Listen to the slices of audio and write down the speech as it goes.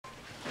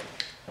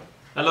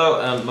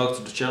Hello and welcome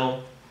to the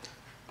channel.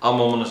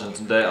 I'm Ominous and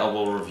today I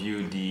will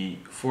review the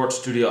fourth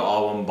studio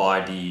album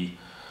by the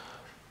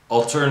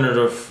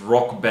alternative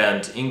rock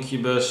band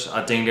Incubus.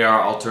 I think they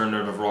are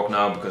alternative rock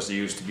now because they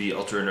used to be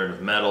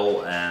alternative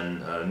metal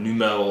and nu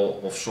metal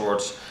of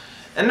sorts.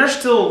 And there's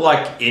still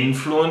like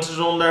influences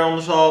on there on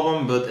this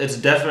album, but it's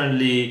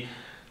definitely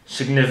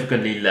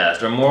significantly less.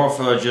 They're more of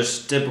a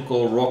just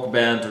typical rock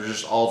band or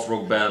just alt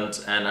rock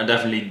band, and I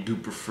definitely do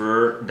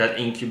prefer that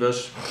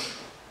Incubus.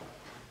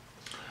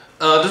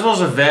 This was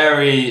a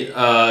very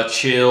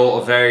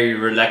chill, a very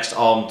relaxed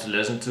album to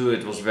listen to.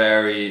 It was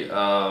very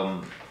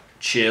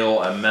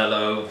chill and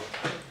mellow.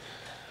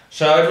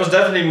 So it was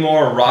definitely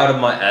more right up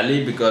my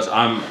alley because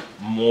I'm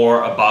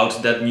more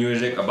about that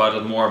music, about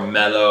that more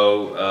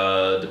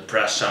mellow,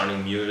 depressed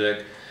sounding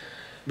music.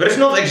 But it's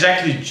not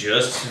exactly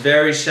just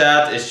very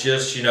sad, it's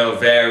just, you know,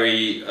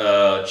 very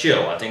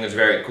chill. I think it's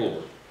very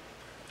cool.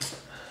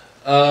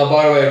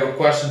 By the way,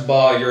 requested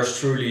by yours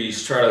truly,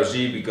 Strato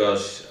C,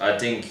 because I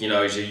think, you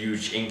know, he's a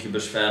huge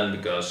Incubus fan,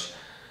 because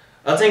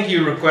I think he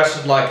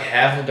requested like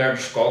half of their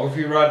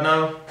discography right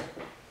now.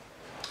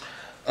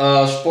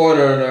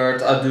 Spoiler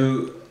alert, I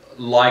do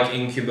like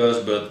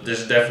Incubus, but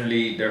this is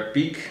definitely their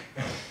peak.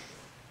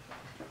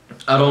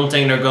 I don't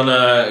think they're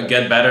gonna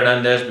get better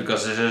than this,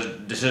 because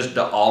this is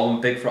the album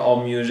pick for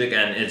All Music,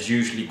 and it's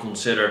usually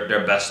considered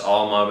their best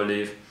album, I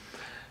believe.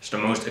 It's the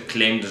most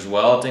acclaimed as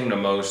well, I think, the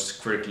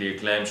most critically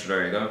acclaimed, so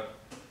there you go.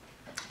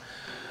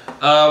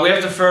 We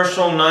have the first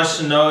song, Nice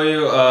to Know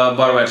You.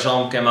 By the way, this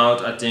album came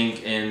out, I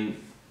think, in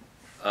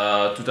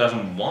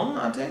 2001,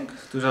 I think?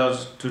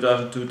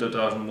 2002,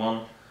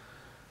 2001.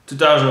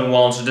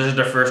 2001, so this is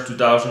their first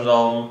 2000s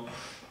album.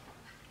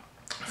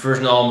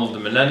 First album of the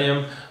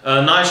millennium.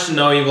 Nice to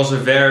Know You was a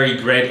very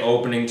great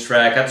opening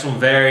track, had some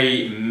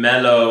very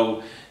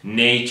mellow,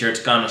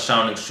 natured kind of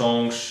sounding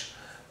songs.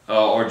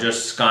 Or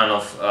just kind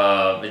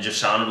of, it just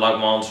sounded like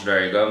one, so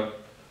there you go.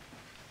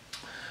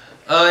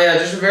 Yeah,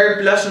 just a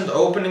very pleasant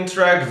opening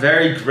track,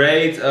 very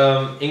great.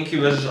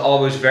 Incubus is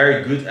always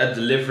very good at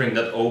delivering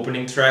that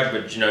opening track,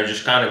 but you know,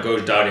 just kind of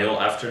goes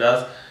downhill after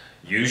that,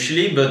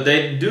 usually. But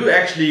they do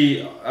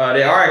actually,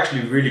 they are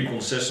actually really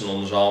consistent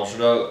on this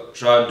album,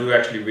 so I do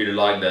actually really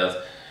like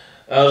that.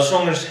 The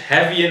song is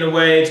heavy in a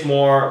way, it's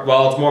more,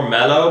 well, it's more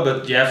mellow,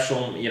 but you have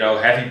some, you know,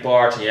 heavy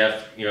parts, and you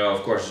have, you know,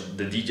 of course,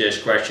 the DJ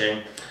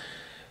scratching.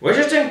 Which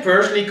I think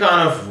personally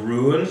kind of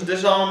ruins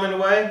this album in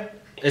a way.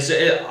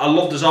 I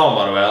love this album,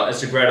 by the way,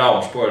 it's a great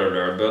album, spoiler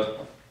alert,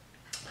 but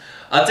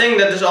I think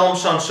that this album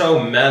sounds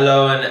so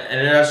mellow, and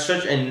it has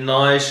such a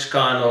nice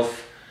kind of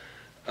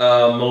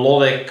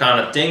melodic kind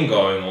of thing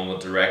going on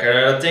with the record.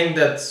 And I think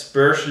that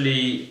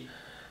personally,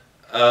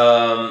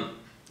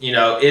 you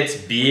know, it's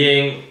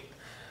being,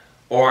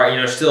 or you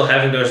know, still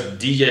having those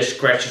DJ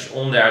scratches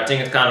on there, I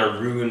think it kind of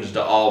ruins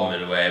the album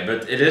in a way.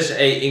 But it is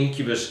a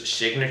Incubus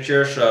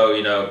signature, so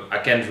you know, I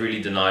can't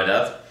really deny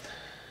that.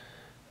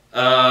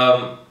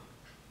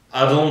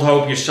 I don't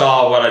hope you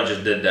saw what I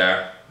just did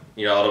there.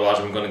 You know, otherwise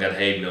I'm gonna get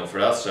hate mail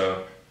for that.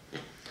 So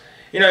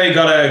you know, you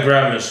gotta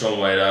grab me in some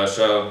way though.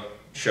 So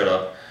shut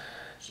up.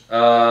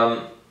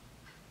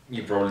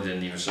 You probably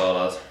didn't even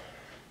saw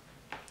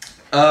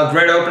that.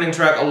 Great opening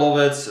track, I love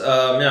it.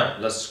 Yeah,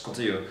 let's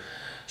continue.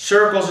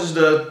 Circles is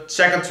the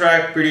second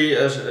track, pretty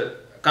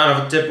kind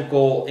of a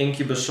typical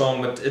Incubus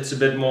song, but it's a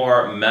bit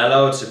more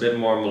mellow, it's a bit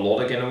more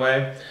melodic in a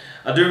way.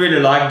 I do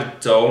really like the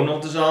tone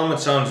of this album. It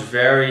sounds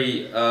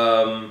very,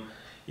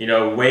 you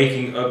know,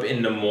 waking up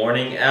in the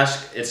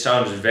morning-esque. It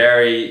sounds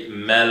very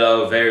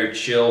mellow, very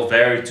chill,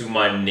 very to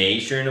my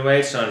nature in a way.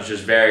 It sounds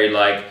just very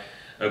like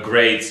a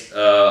great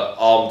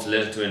album to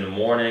listen to in the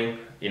morning.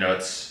 You know,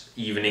 it's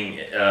evening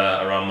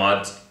around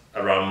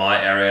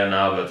my area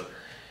now, but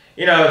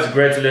you know, it's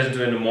great to listen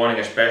to in the morning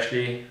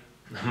especially.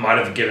 I might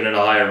have given it a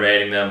higher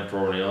rating than,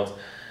 probably not.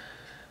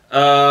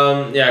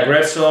 Yeah,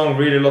 great song,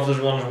 really love this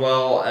one as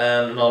well,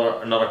 and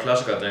another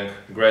classic I think.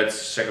 Great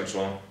second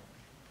song.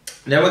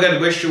 Then we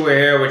get Wish You Were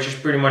Here, which is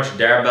pretty much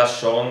their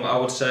best song, I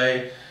would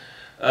say.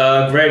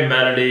 Great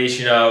melodies,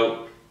 you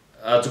know,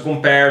 to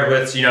compare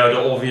with, you know,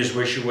 the obvious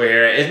Wish You Were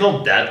Here. It's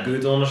not that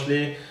good,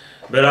 honestly.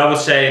 But I would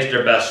say it's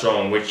their best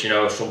song, which, you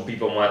know, some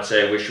people might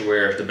say Wish You Were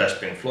Here is the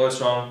best Pink Floyd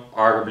song,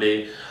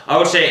 arguably. I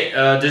would say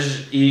this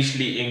is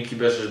easily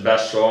Incubus'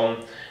 best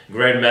song.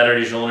 Great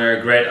melodies on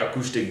there, great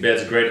acoustic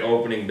bits, great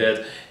opening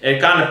bit. It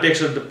kind of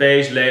picks up the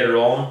pace later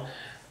on,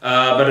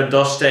 but it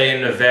does stay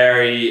in a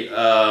very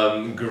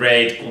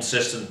great,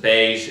 consistent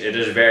pace. It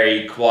is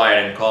very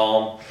quiet and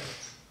calm.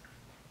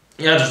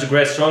 Yeah, just a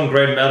great song,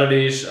 great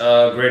melodies,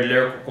 great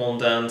lyrical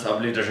content. I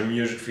believe there's a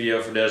music video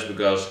for this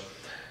because,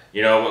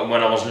 you know,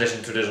 when I was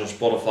listening to this on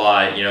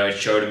Spotify, you know, it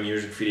showed a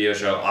music video,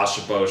 so I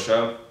suppose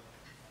so.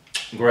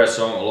 Great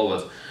song, I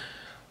love it.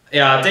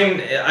 Yeah, I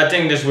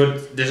think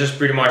this is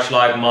pretty much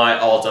like my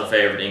all-time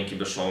favorite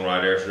Incubus song right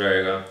there, so there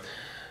you go.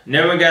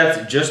 Then we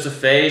get Just a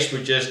Face,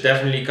 which is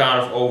definitely kind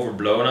of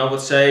overblown, I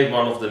would say.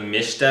 One of the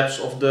missteps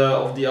of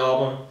the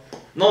album.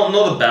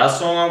 Not a bad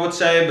song, I would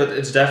say, but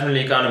it's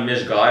definitely kind of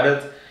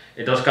misguided.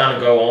 It does kind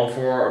of go on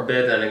for a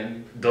bit, and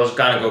it does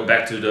kind of go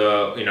back to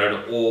the, you know,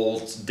 the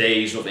old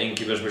days of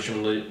Incubus, which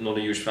I'm not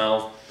a huge fan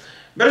of.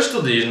 But it's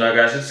still decent, I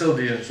guess. It's still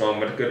a decent song,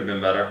 but it could have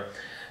been better.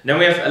 Then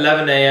we have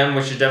 11 AM,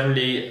 which is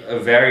definitely a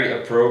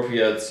very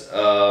appropriate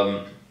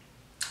song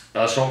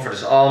for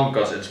this album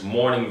because it's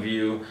morning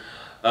view.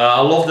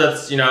 I love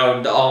that, you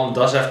know, the album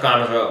does have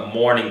kind of a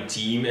morning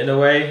theme in a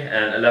way,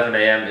 and 11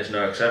 AM is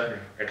no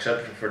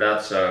exception for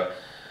that. So,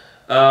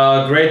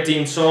 great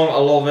theme song, I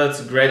love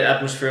it. Great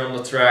atmosphere on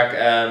the track,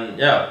 and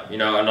yeah, you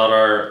know,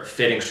 another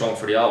fitting song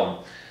for the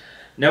album.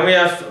 Then we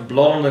have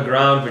Blood on the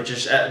Ground, which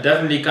is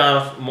definitely kind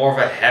of more of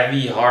a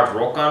heavy, hard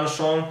rock kind of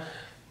song.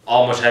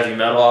 Almost heavy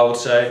metal, I would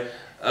say.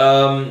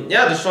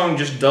 Yeah, the song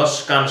just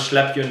does kind of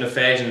slap you in the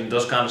face and it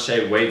does kind of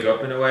say wake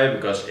up in a way,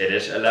 because it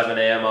is 11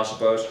 AM, I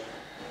suppose.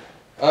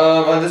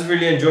 I just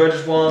really enjoyed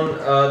this one.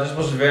 This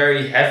was a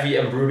very heavy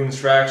and brooding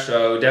track,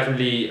 so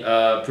definitely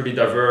pretty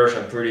diverse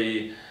and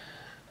pretty,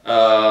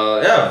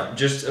 yeah,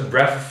 just a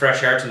breath of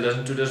fresh air to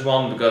listen to this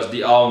one, because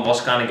the album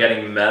was kind of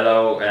getting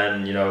mellow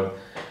and, you know,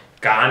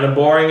 kind of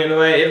boring in a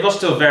way. It was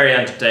still very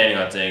entertaining,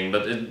 I think,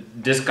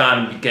 but this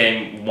kind of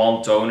became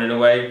one tone in a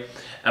way.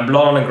 And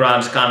Blood on the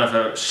Ground is kind of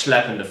a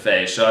slap in the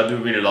face, so I do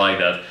really like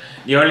that.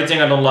 The only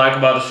thing I don't like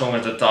about the song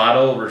is the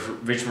title,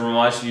 which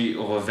reminds me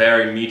of a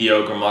very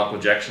mediocre Michael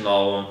Jackson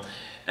album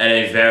and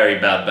a very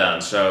bad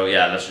band. So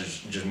yeah, let's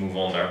just move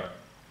on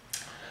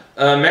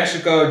there.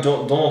 Mexico,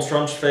 Donald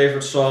Trump's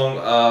favorite song.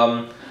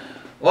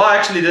 Well, I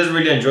actually did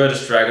really enjoy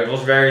this track. It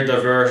was very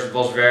diverse, it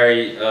was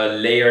very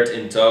layered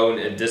in tone.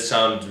 It did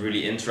sound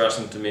really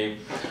interesting to me.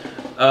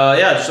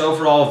 Yeah, just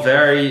overall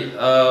very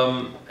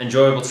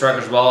enjoyable track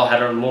as well.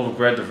 Had a lot of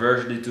great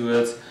diversity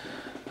to it.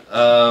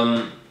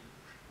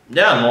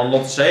 Yeah, not a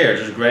lot to say here.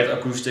 Just great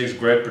acoustics,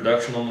 great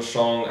production on the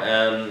song,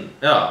 and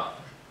yeah,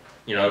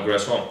 you know,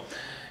 great song.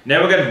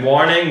 Then we get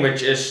Warning,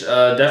 which is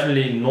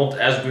definitely not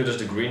as good as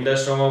the Green Day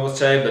song, I would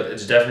say, but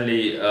it's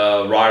definitely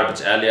right up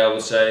its alley, I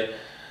would say.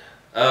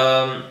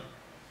 Yeah,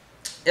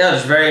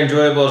 it's very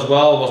enjoyable as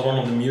well. It was one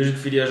of the music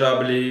videos, I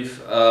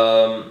believe.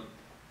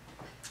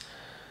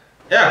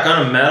 Yeah,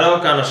 kind of mellow,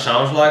 kind of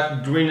sounds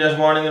like Green Day's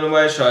Warning in a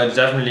way, so it's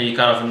definitely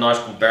kind of a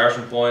nice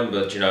comparison point,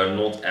 but you know,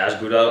 not as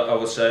good, I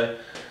would say.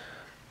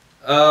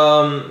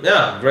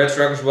 Yeah, great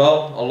track as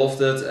well. I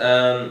loved it,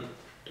 and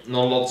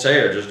not a lot to say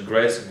here. Just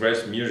great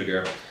music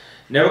here.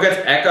 Then we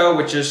get Echo,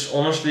 which is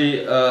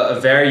honestly a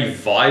very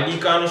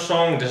vibey kind of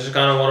song. This is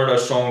kind of one of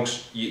those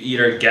songs you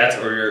either get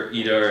or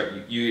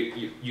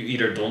you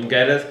either don't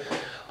get it.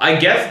 I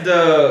get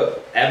the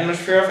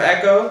atmosphere of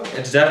Echo.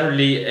 It's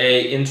definitely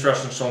a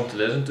interesting song to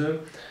listen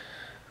to.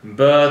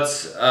 But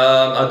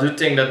I do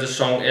think that the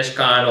song is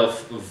kind of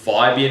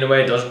vibey in a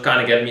way. It doesn't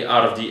kind of get me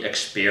out of the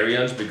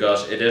experience,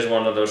 because it is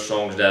one of those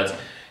songs that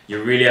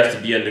you really have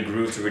to be in the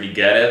groove to really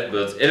get it.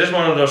 But it is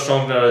one of those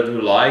songs that I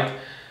do like,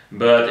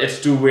 but it's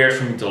too weird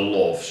for me to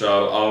love.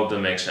 So I hope that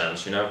makes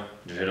sense, you know?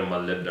 Just hit on my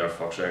lip there,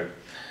 fuck's sake.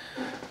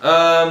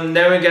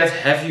 Then we get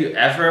Have You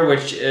Ever,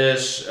 which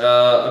is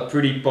a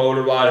pretty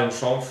polarizing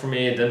song for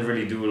me. It didn't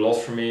really do a lot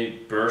for me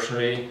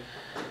personally.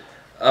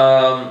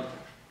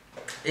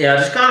 Yeah,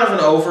 just kind of an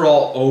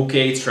overall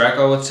okay track,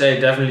 I would say.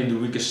 Definitely the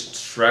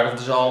weakest track of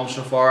this album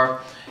so far.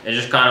 It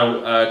just kind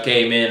of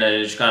came in and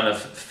it just kind of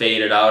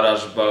faded out, I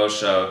suppose.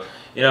 So,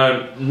 you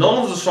know,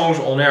 none of the songs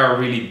on there are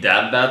really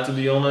that bad, to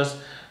be honest.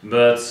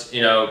 But,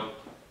 you know,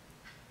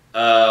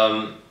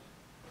 well,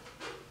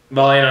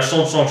 you know,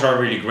 some songs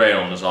are really great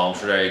on this album,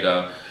 so there you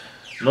go.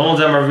 None of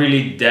them are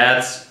really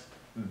that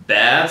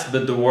bad,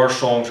 but the worst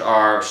songs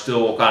are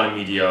still kind of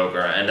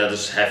mediocre, and that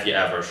is Have You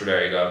Ever, so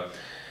there you go.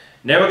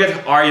 Then we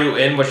get Are You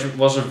In, which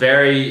was a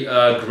very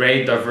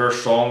great,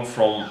 diverse song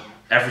from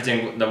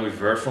everything that we've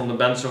heard from the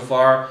band so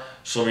far.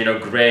 Some, you know,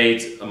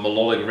 great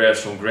melodic riffs,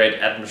 some great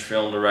atmosphere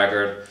on the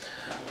record.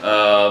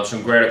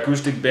 Some great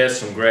acoustic bits,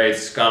 some great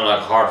kind of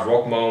like hard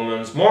rock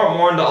moments.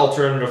 More in the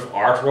alternative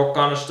art rock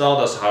kind of style.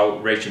 That's how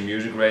Rachel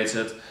Music rates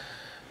it.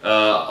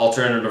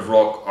 Alternative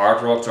rock,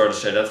 art rock. Try to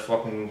say that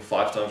fucking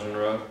 5 times in a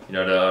row. You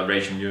know, the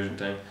Rachel Music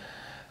thing.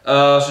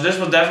 So this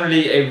was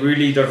definitely a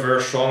really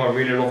diverse song. I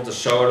really loved the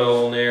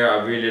solo on here.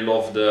 I really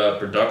loved the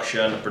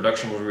production. The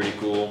production was really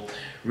cool.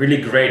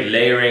 Really great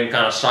layering,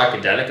 kind of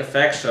psychedelic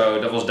effects.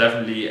 So that was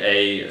definitely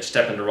a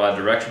step in the right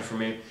direction for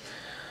me.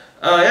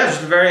 Yeah,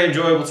 just a very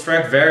enjoyable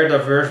track, very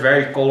diverse,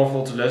 very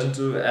colorful to listen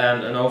to,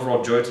 and an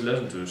overall joy to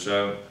listen to.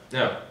 So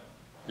yeah,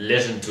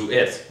 listen to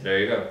it. There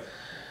you go.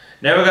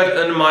 Then we got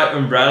Under My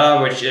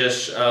Umbrella, which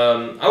is,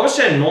 I would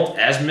say, not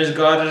as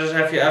misguided as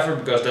Have You Ever,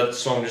 because that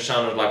song just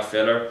sounded like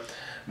filler.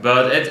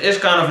 But it is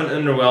kind of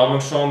an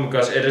underwhelming song,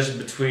 because it is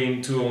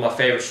between two of my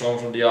favorite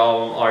songs on the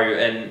album, Are You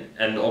In,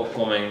 and the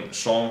upcoming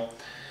song.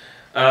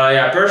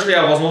 Yeah, personally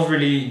I was not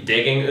really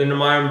digging Under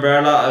My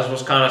Umbrella. It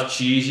was kind of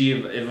cheesy,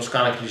 it was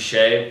kind of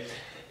cliche.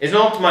 It's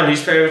not my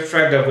least favorite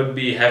track, that would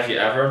be Have You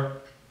Ever.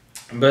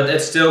 But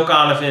it's still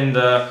kind of in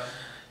the,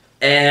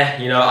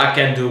 you know, I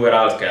can do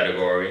without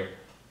category.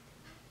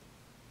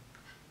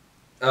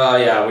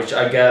 Yeah, which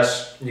I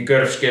guess you could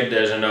have skipped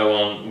this and no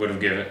one would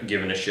have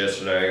given a shit,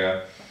 so there you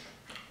go.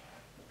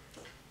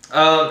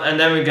 And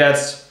then we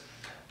get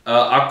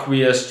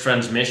Aqueous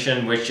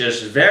Transmission, which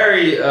is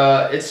very,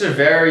 it's a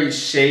very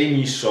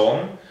samey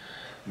song,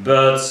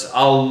 but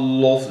I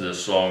love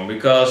this song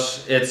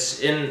because it's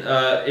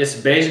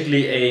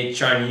basically a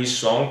Chinese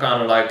song,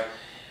 kind of like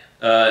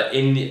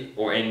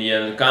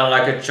Indian, kind of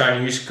like a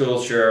Chinese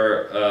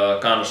culture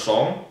kind of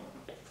song.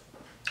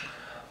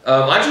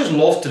 I just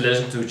love to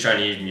listen to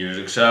Chinese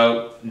music,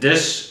 so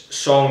this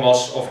song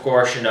was, of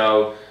course, you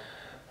know,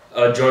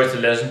 a joy to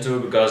listen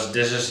to because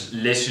this is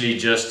literally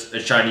just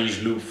a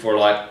Chinese loop for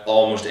like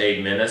almost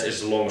 8 minutes. It's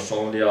the longest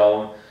song on the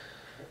album.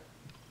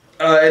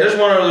 It is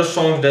one of those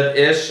songs that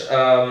is,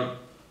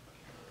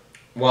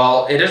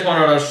 well, it is one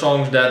of those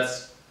songs that,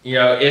 you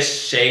know, is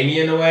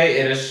samey in a way.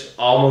 It is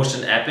almost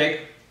an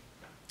epic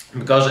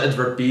because it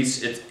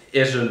repeats, it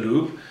is a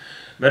loop.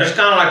 But it's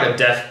kind of like a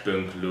Daft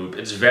Punk loop.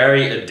 It's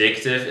very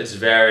addictive, it's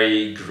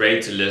very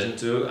great to listen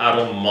to. I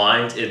don't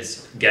mind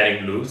it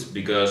getting looped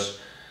because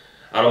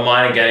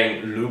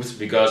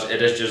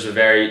it is just a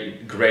very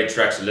great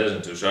track to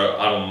listen to, so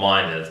I don't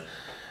mind it.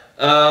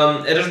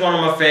 It is one of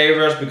my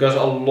favorites because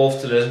I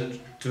love to listen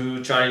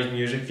to Chinese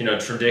music, you know,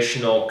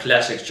 traditional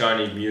classic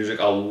Chinese music.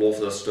 I love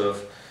that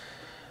stuff.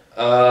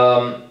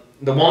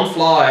 The one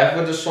flaw I have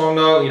with this song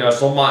though, you know, it's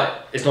not my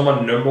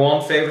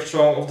 #1 favorite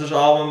song of this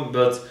album,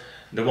 but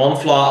the one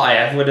flaw I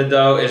have with it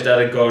though is that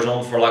it goes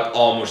on for like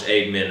almost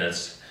 8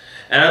 minutes.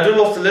 And I do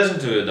love to listen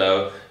to it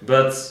though,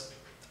 but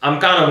I'm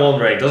kind of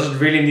wondering, does it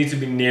really need to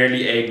be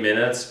nearly 8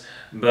 minutes?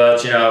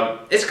 But you know,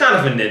 it's kind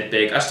of a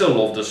nitpick. I still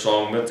love the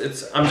song, but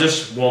I'm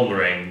just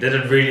wondering, did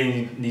it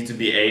really need to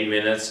be 8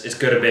 minutes? It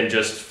could have been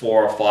just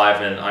 4 or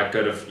 5 and I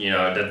could have, you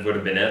know, that would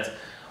have been it.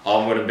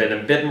 Would have been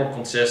a bit more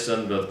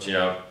consistent, but you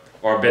know,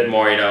 or a bit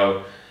more, you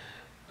know,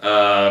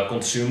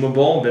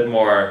 consumable, a bit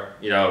more,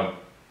 you know,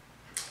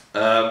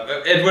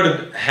 it would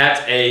have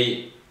had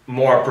a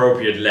more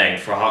appropriate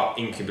length for how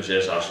Incubus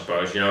is, I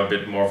suppose, you know, a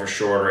bit more of a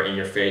shorter in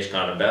your face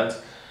kind of band.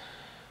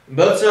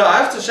 But I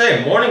have to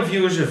say, Morning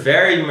View is a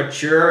very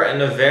mature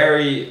and a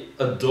very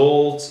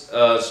adult,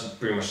 it's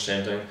pretty much the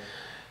same thing,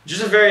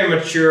 just a very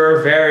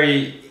mature,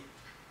 very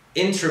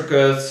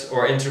intricate,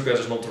 or intricate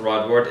is not the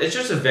right word, it's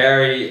just a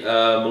very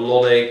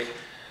melodic,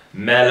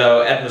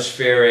 mellow,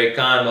 atmospheric,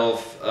 kind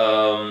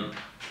of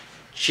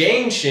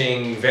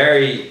changing,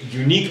 very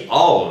unique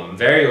album,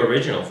 very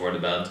original for the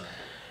band.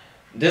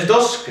 This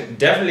does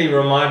definitely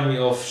remind me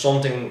of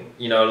something,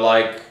 you know,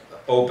 like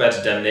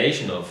Opeth's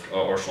Damnation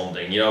or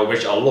something, you know,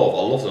 which I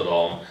love that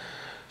album.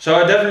 So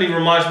it definitely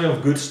reminds me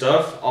of good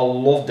stuff. I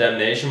love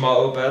Damnation by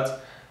Opeth,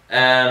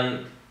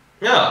 and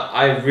yeah,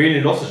 I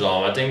really love this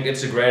album. I think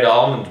it's a great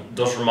album. It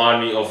does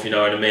remind me of, you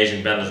know, an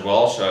amazing band as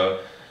well. So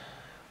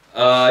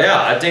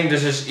yeah, I think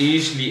this is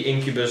easily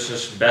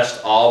Incubus's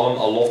best album.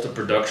 I love the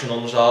production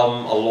on this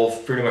album. I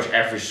love pretty much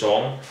every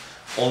song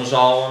on this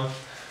album.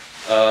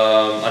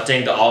 I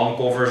think the album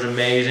cover is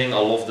amazing. I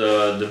love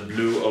the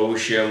blue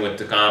ocean with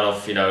the kind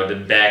of, you know, the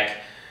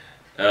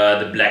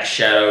black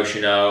shadows,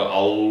 you know. I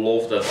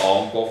love that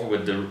album cover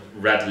with the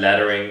red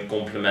lettering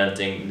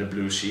complementing the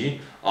blue sea.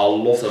 I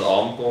love that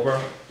album cover.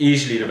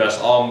 Easily the best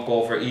album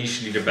cover,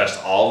 easily the best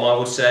album, I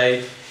would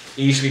say.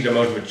 Easily the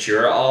most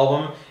mature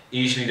album.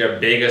 Easily their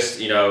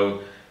biggest, you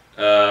know,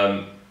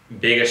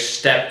 biggest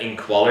step in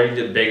quality,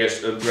 the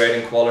biggest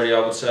upgrade in quality, I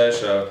would say.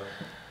 So,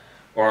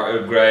 or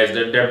upgrade,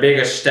 their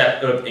biggest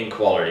step up in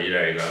quality.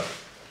 There you go.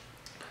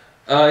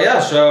 Yeah,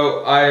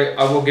 so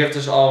I will give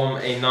this album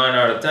a 9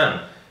 out of 10.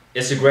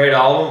 It's a great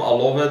album. I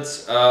love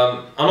it.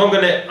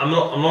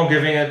 I'm not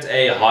giving it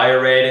a higher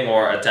rating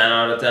or a 10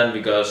 out of 10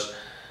 because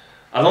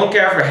I don't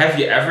care for Have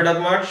You Ever that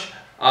much.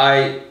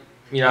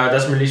 You know,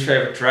 that's my least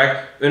favorite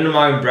track. Under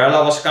My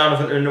Umbrella was kind of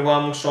an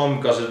underwhelming song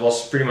because it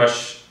was pretty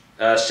much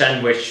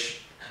sandwiched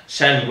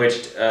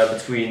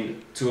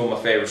between two of my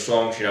favorite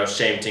songs. You know,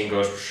 Same Thing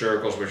Goes for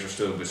Circles, which was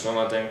still a good song,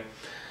 I think.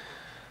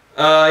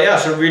 Yeah,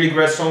 so really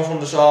great songs on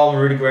this album,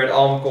 really great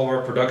album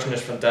cover, production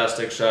is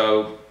fantastic.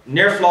 So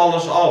near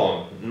flawless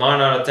album,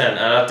 9 out of 10.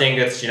 And I think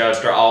it's, you know,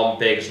 it's their album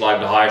pick. It's like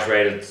the highest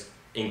rated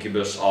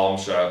Incubus album,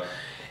 so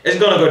it's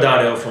gonna go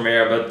downhill from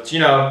here, but you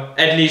know,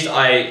 at least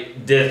I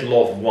did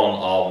love one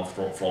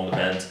album from the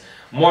band.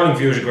 Morning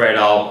View is a great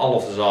album, I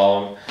love this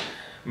album,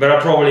 but I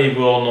probably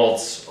will not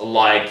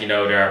like, you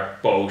know, their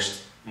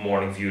post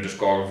Morning View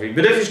discography.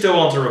 But if you still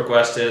want to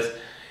request it,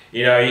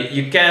 you know,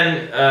 you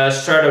can.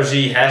 Strato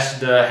C has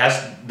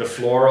the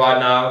floor right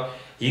now.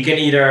 He can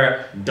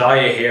either die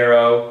a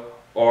hero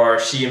or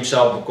see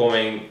himself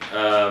becoming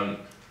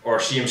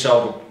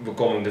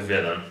the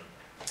villain.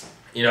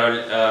 You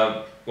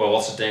know, well,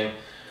 what's the thing?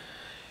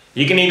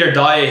 He can either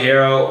die a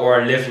hero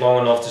or live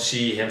long enough to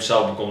see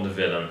himself become the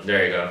villain.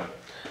 There you go.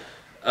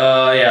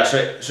 Yeah,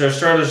 so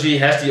Strato C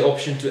has the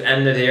option to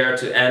end it here,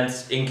 to end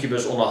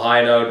Incubus on a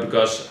high note,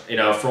 because, you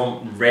know,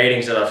 from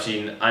ratings that I've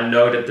seen, I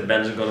know that the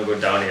band is going to go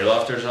downhill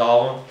after this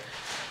album.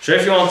 So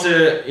if you want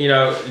to, you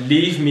know,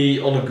 leave me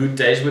on a good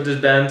taste with this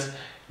band,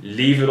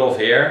 leave it off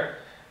here.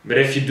 But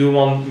if you do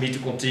want me to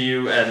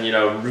continue and, you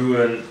know,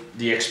 ruin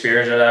the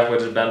experience that I have with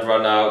this band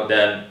right now,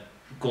 then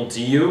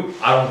continue.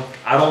 I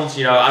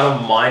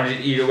don't mind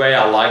it either way.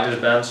 I like this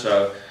band,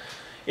 so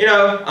you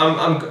know,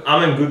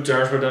 I'm in good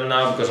terms with them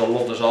now because I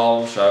love this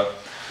album. So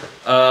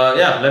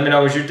yeah, let me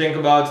know what you think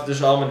about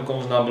this album in the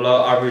comments down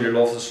below. I really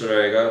love this, so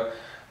there you go.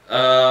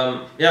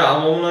 Yeah,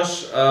 I'm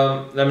honest.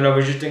 Let me know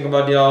what you think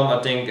about the album.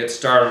 I think it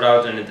started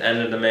out and it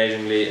ended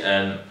amazingly,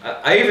 and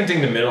I even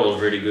think the middle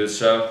was really good.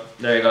 So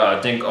there you go.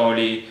 I think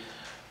only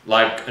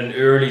like an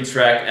early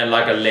track and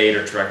like a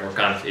later track were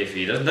kind of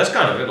iffy. That's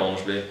kind of it,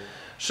 honestly.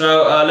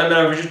 So let me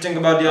know what you think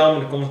about the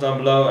album in the comments down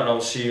below, and I will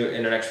see you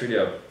in the next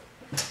video.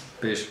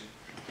 Peace.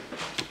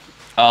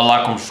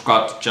 Like, comment,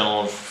 subscribe to the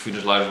channel if you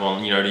just like this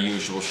one. You know, the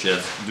usual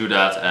shit. Do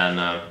that,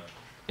 and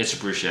it's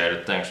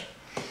appreciated. Thanks.